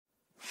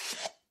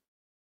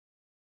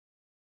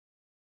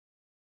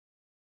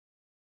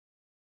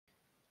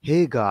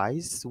Hey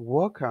guys,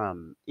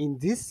 welcome. In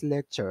this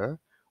lecture,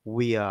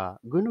 we are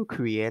going to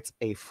create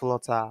a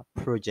Flutter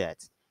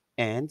project.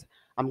 And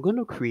I'm going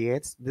to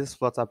create this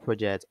Flutter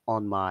project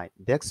on my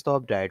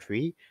desktop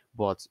directory,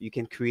 but you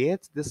can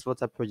create this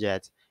Flutter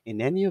project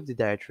in any of the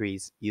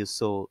directories you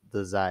so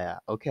desire.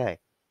 Okay,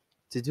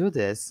 to do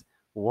this,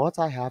 what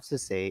I have to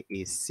say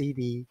is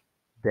cd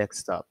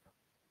desktop.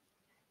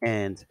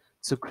 And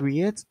to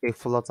create a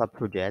Flutter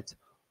project,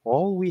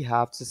 all we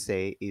have to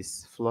say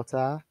is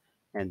Flutter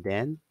and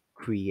then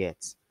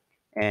create.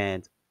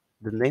 And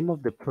the name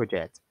of the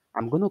project,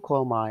 I'm going to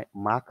call my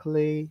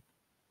Maclay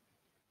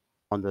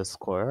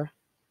underscore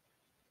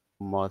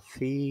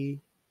Mothi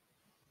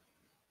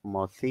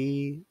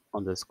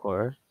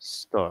underscore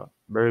store.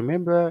 But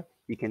remember,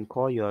 you can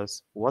call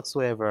yours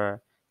whatsoever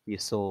you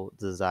so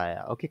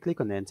desire. Okay, click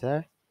on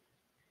enter.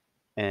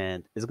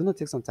 And it's going to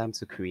take some time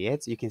to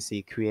create. You can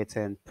see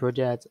creating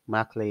project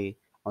Maclay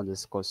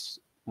underscore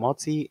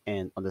multi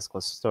and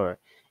underscore store.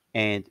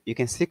 And you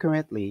can see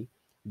currently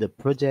the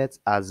project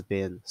has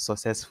been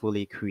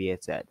successfully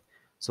created.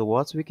 So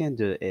what we can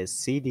do is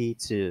cd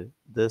to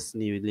this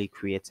newly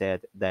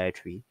created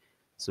directory.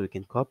 So we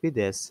can copy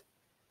this,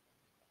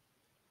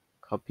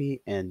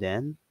 copy and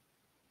then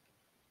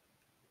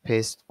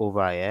paste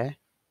over here.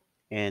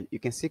 And you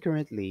can see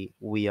currently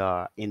we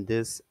are in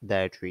this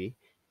directory,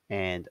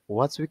 and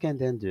what we can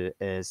then do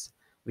is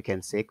we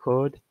can say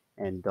code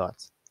and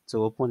dot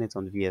to open it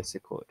on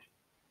VSC code.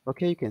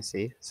 Okay, you can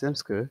see same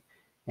screw,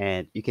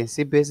 and you can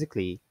see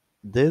basically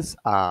these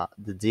are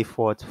the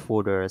default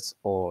folders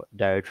or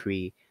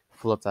directory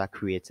Flutter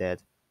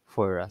created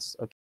for us.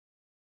 Okay.